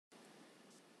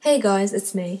Hey guys,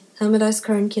 it's me, Hermodice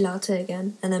carunculata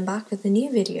again, and I'm back with a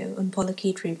new video on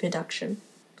Polychaete Reproduction.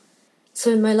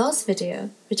 So in my last video,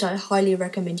 which I highly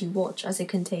recommend you watch as it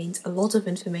contains a lot of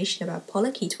information about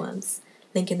polychaete worms,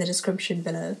 link in the description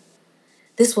below,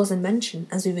 this wasn't mentioned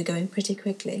as we were going pretty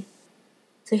quickly.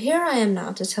 So here I am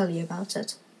now to tell you about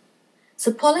it.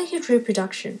 So polychaete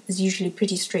reproduction is usually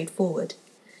pretty straightforward.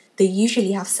 They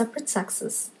usually have separate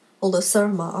sexes, although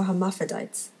some are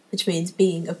hermaphrodites, which means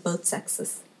being of both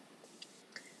sexes.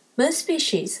 Most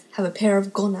species have a pair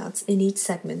of gonads in each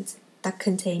segment that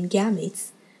contain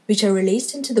gametes, which are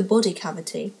released into the body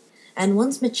cavity, and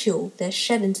once mature, they are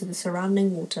shed into the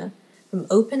surrounding water from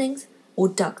openings or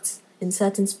ducts in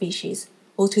certain species,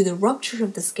 or through the rupture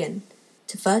of the skin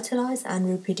to fertilize and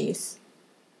reproduce,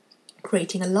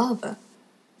 creating a larva.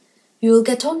 We will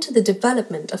get on to the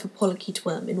development of a polychaete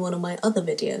worm in one of my other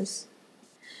videos.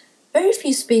 Very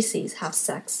few species have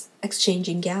sex,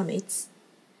 exchanging gametes.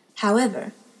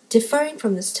 However, differing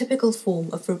from this typical form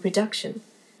of reproduction,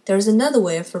 there is another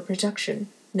way of reproduction,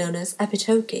 known as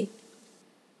epitoky.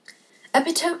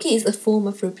 Epitoky is a form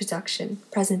of reproduction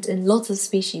present in lots of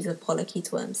species of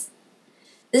polychaete worms.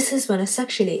 This is when a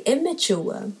sexually immature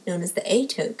worm, known as the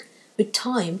atoke, with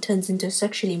time turns into a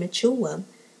sexually mature worm,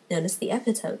 known as the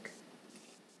epitoke.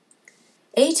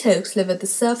 Atokes live at the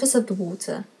surface of the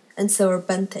water, and so are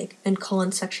benthic and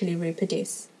can't sexually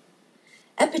reproduce.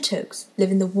 Epitokes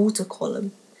live in the water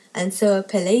column, and so are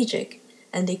pelagic,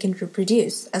 and they can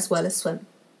reproduce as well as swim.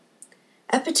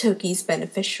 Epitoky is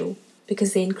beneficial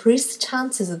because they increase the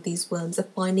chances of these worms of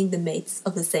finding the mates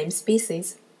of the same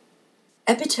species.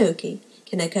 Epitoky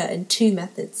can occur in two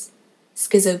methods,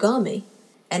 schizogamy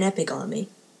and epigamy.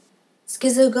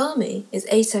 Schizogamy is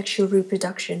asexual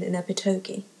reproduction in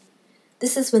epitoky.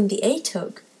 This is when the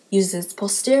atoke uses its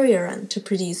posterior end to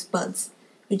produce buds,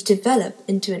 which develop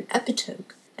into an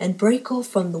epitoke and break off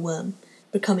from the worm,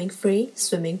 becoming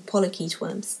free-swimming polychaete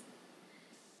worms.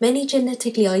 Many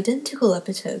genetically identical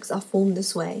epitokes are formed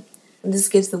this way, and this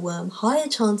gives the worm higher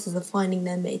chances of finding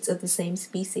their mates of the same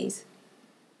species.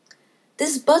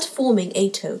 This bud-forming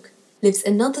atoke lives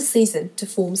another season to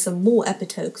form some more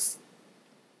epitokes.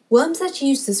 Worms that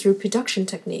use this reproduction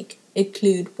technique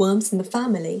include worms in the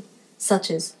family,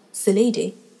 such as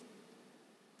Psyllidae.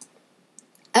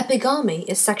 Epigamy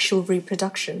is sexual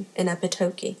reproduction in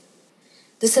epitoky.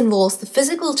 This involves the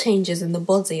physical changes in the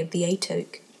body of the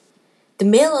atoke. The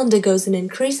male undergoes an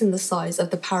increase in the size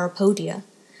of the parapodia,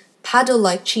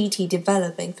 paddle-like chaetae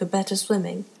developing for better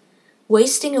swimming,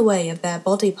 wasting away of their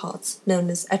body parts known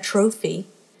as atrophy,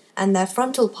 and their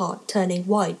frontal part turning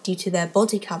white due to their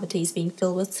body cavities being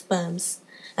filled with sperms,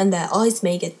 and their eyes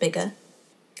may get bigger.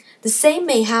 The same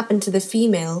may happen to the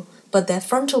female, but their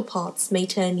frontal parts may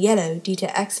turn yellow due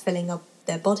to eggs filling up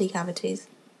their body cavities.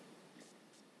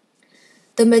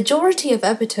 The majority of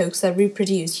epitokes that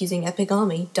reproduce using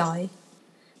epigamy die,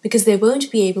 because they won't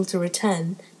be able to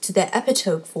return to their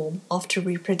epitoke form after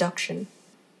reproduction.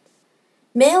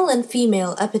 Male and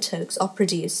female epitokes are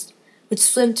produced, which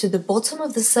swim to the bottom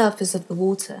of the surface of the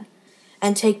water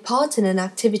and take part in an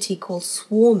activity called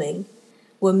swarming,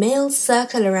 where males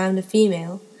circle around a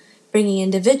female, bringing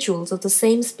individuals of the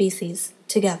same species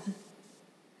together.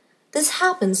 This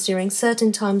happens during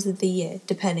certain times of the year,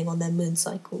 depending on their moon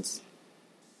cycles.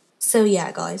 So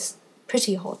yeah, guys,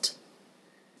 pretty hot.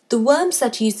 The worms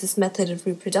that use this method of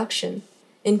reproduction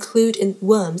include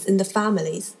worms in the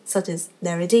families, such as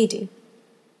Hermodice.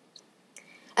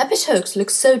 Epitokes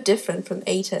look so different from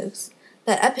atokes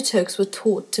that epitokes were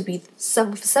thought to be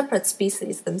separate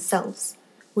species themselves,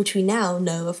 which we now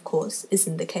know, of course,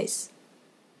 isn't the case.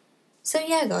 So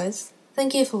yeah, guys,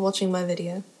 thank you for watching my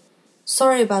video.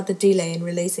 Sorry about the delay in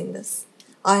releasing this.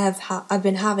 I've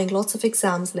been having lots of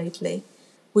exams lately,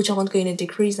 which aren't going to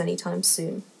decrease anytime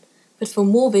soon. But for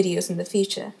more videos in the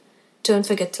future, don't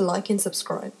forget to like and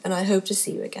subscribe, and I hope to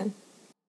see you again.